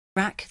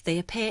rack, they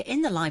appear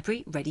in the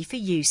library ready for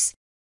use.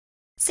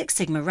 Six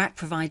Sigma Rack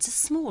provides a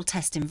small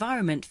test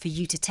environment for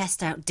you to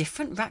test out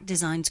different rack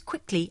designs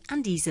quickly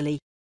and easily.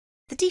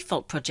 The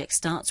default project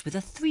starts with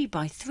a 3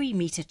 by 3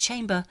 metre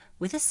chamber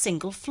with a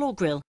single floor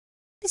grill.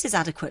 This is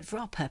adequate for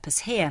our purpose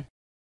here.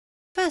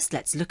 First,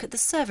 let's look at the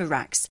server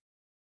racks.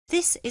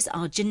 This is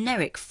our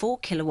generic 4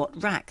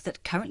 kilowatt rack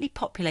that currently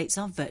populates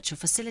our virtual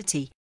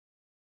facility.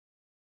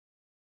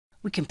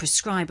 We can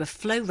prescribe a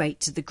flow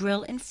rate to the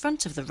grill in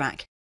front of the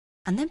rack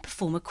and then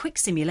perform a quick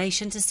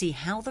simulation to see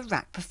how the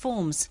rack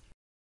performs.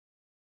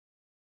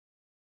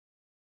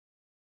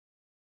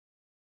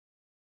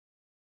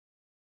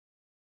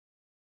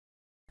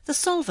 The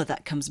solver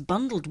that comes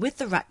bundled with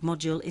the rack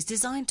module is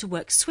designed to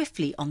work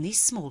swiftly on these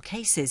small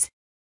cases.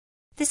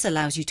 This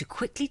allows you to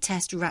quickly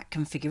test rack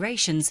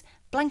configurations,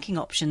 blanking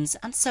options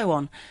and so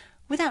on,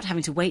 without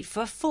having to wait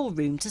for a full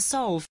room to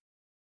solve.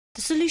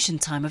 The solution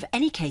time of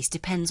any case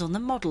depends on the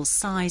model's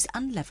size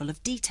and level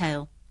of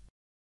detail.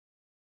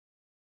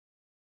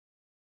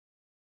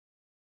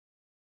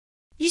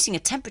 Using a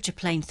temperature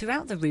plane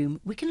throughout the room,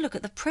 we can look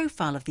at the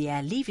profile of the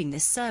air leaving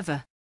this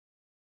server.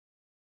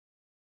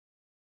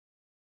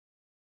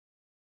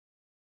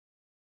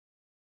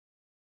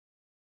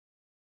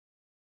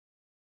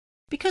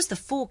 Because the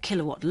 4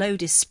 kilowatt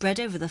load is spread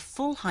over the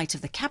full height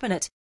of the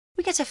cabinet,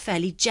 we get a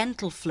fairly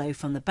gentle flow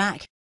from the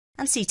back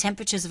and see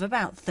temperatures of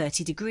about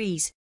 30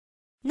 degrees.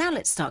 Now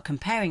let's start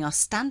comparing our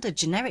standard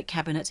generic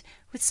cabinet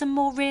with some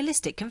more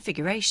realistic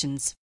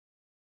configurations.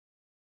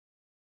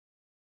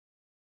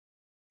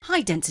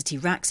 High density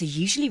racks are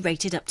usually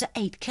rated up to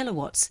 8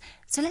 kilowatts,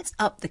 so let's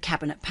up the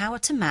cabinet power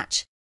to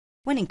match.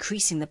 When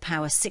increasing the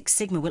power, Six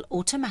Sigma will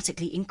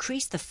automatically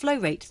increase the flow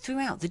rate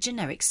throughout the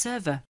generic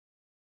server.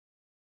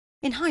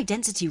 In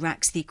high-density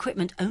racks, the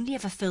equipment only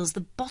ever fills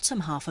the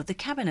bottom half of the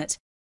cabinet,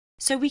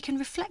 so we can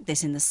reflect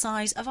this in the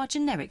size of our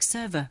generic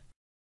server.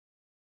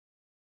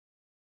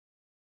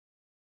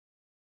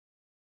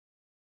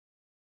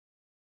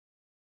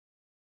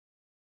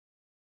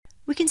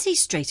 We can see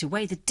straight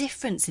away the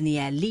difference in the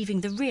air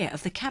leaving the rear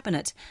of the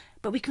cabinet,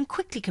 but we can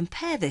quickly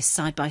compare this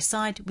side by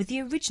side with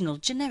the original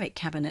generic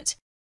cabinet.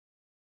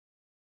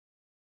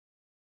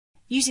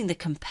 Using the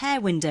Compare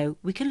window,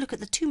 we can look at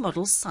the two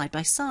models side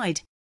by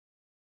side.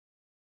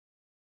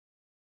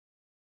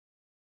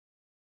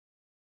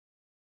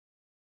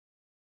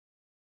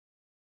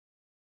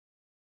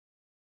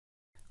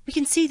 We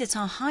can see that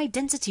our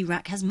high-density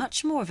rack has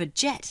much more of a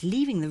jet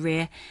leaving the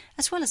rear,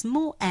 as well as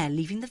more air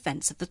leaving the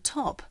vents at the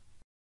top.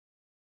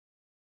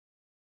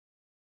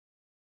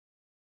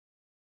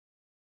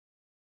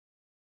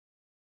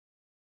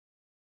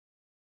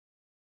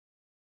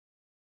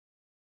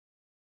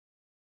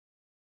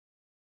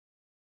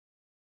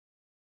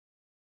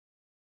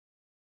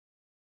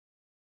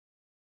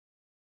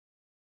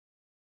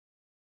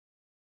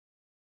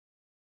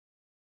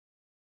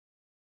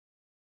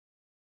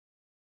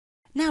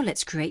 Now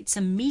let's create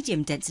some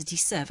medium-density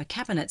server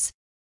cabinets.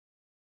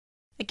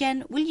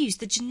 Again, we'll use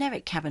the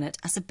generic cabinet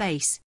as a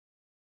base.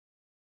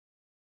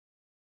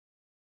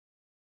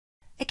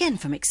 Again,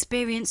 from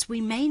experience, we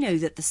may know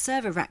that the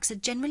server racks are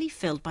generally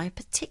filled by a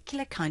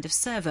particular kind of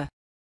server.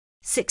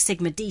 Six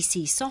Sigma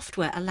DC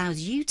software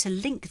allows you to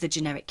link the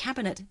generic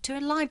cabinet to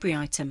a library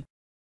item,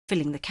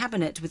 filling the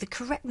cabinet with the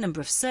correct number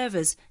of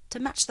servers to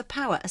match the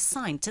power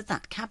assigned to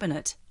that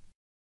cabinet.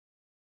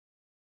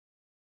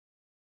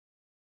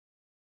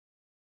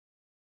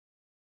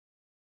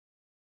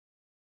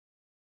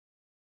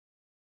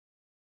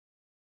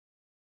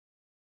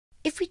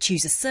 If we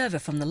choose a server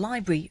from the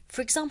library,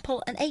 for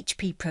example an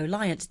HP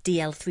ProLiant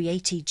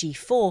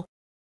DL380G4,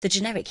 the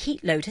generic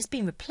heat load has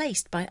been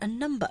replaced by a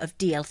number of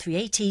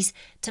DL380s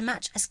to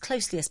match as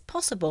closely as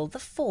possible the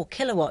 4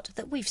 kilowatt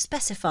that we've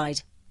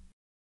specified.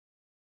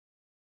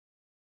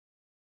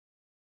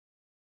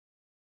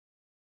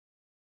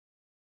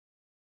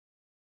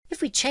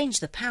 If we change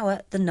the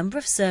power, the number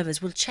of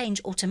servers will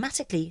change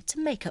automatically to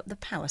make up the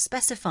power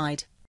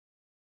specified.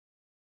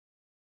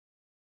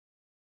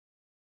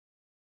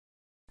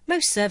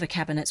 Most server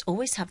cabinets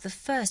always have the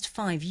first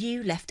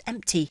 5U left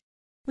empty.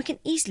 We can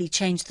easily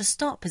change the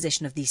start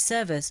position of these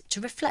servers to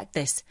reflect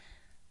this.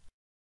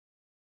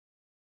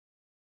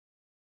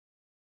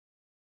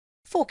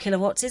 4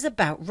 kilowatts is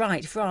about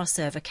right for our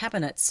server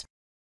cabinets.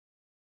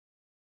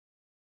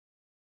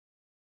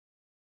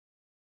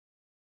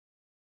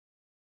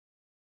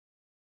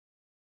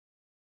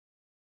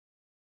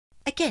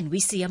 Again, we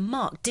see a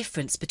marked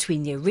difference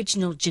between the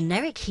original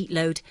generic heat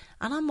load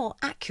and our more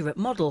accurate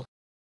model.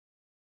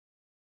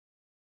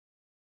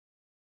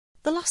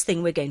 The last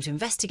thing we're going to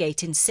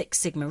investigate in Six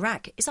Sigma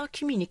Rack is our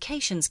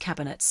communications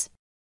cabinets.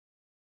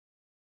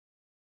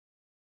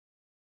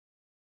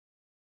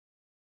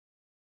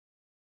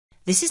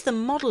 This is the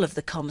model of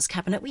the comms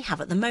cabinet we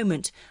have at the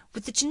moment,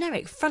 with the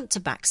generic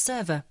front-to-back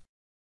server.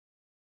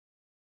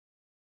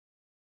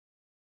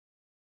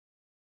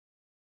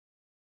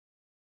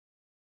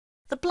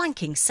 The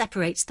blanking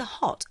separates the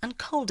hot and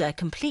cold air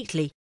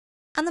completely,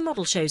 and the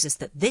model shows us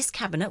that this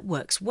cabinet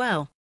works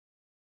well.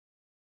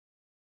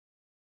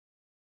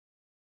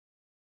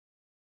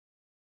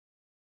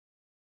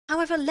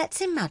 However,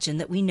 let's imagine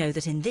that we know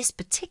that in this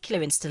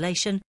particular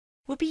installation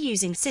we'll be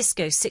using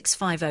Cisco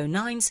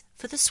 6509s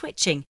for the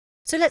switching,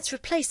 so let's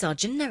replace our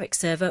generic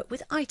server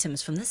with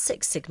items from the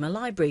Six Sigma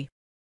library.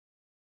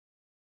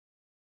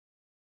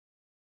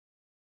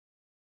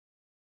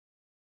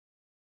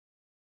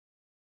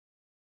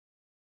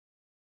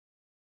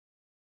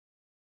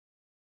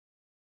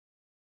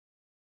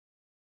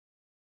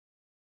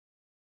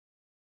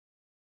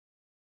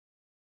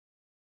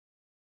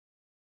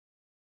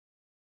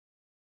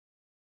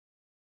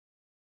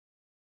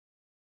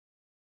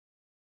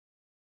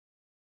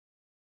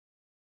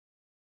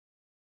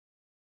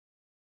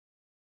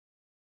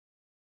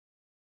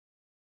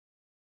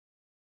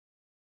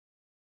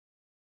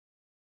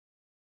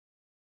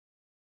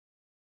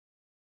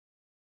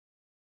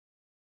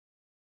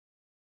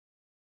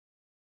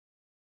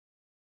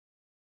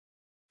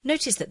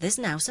 Notice that there's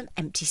now some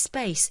empty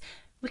space.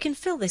 We can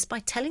fill this by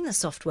telling the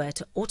software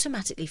to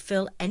automatically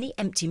fill any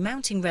empty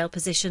mounting rail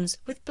positions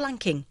with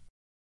blanking.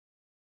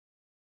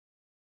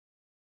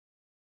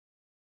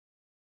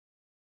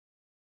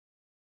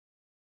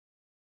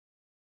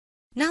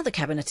 Now the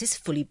cabinet is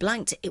fully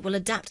blanked, it will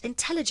adapt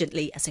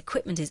intelligently as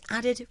equipment is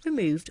added,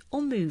 removed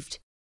or moved.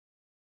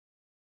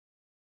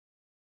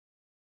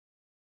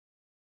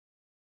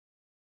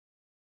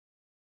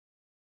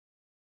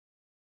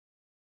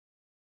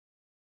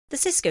 The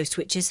Cisco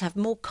switches have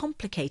more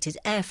complicated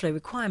airflow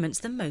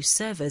requirements than most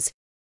servers.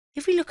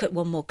 If we look at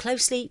one more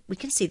closely, we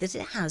can see that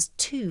it has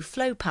two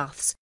flow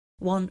paths,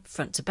 one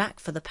front to back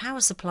for the power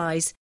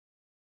supplies,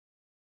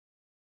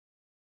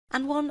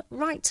 and one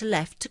right to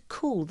left to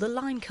cool the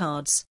line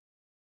cards.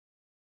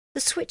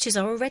 The switches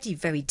are already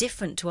very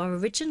different to our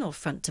original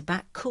front to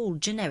back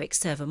cooled generic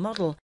server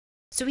model,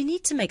 so we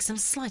need to make some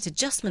slight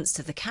adjustments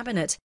to the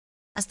cabinet,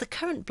 as the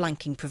current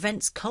blanking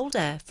prevents cold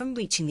air from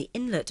reaching the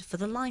inlet for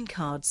the line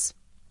cards.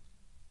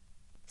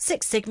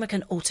 Six Sigma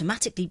can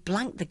automatically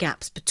blank the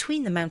gaps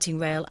between the mounting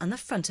rail and the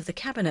front of the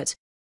cabinet,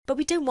 but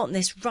we don't want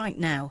this right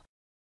now.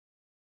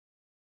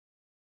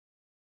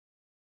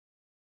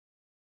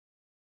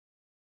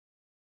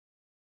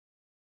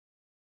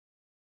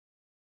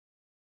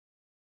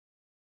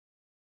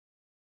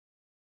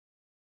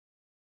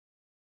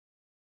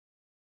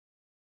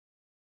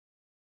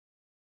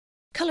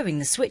 Colouring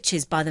the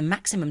switches by the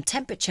maximum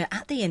temperature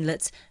at the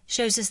inlets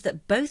shows us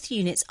that both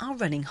units are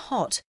running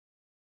hot.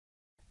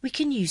 We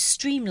can use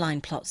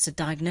streamline plots to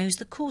diagnose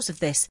the cause of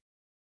this.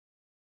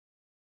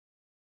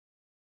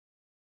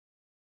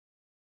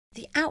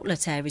 The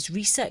outlet air is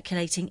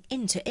recirculating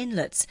into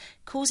inlets,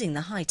 causing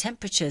the high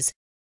temperatures.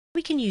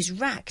 We can use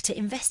rack to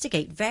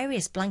investigate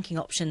various blanking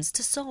options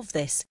to solve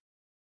this.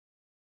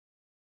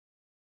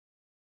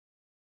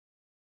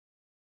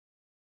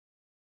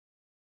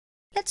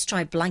 Let's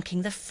try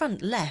blanking the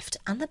front left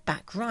and the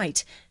back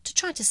right to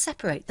try to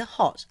separate the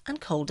hot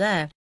and cold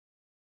air.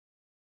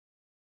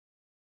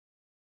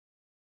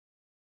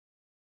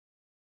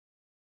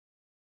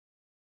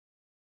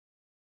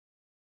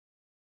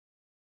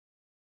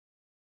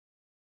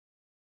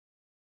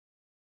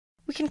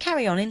 We can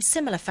carry on in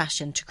similar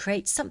fashion to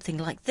create something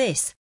like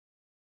this.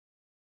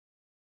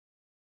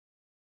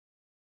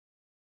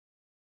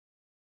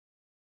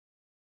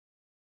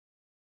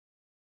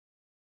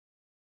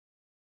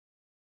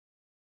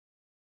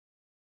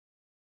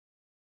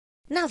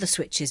 Now the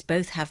switches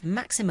both have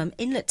maximum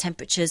inlet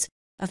temperatures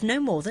of no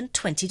more than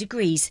 20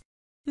 degrees.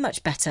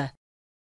 Much better.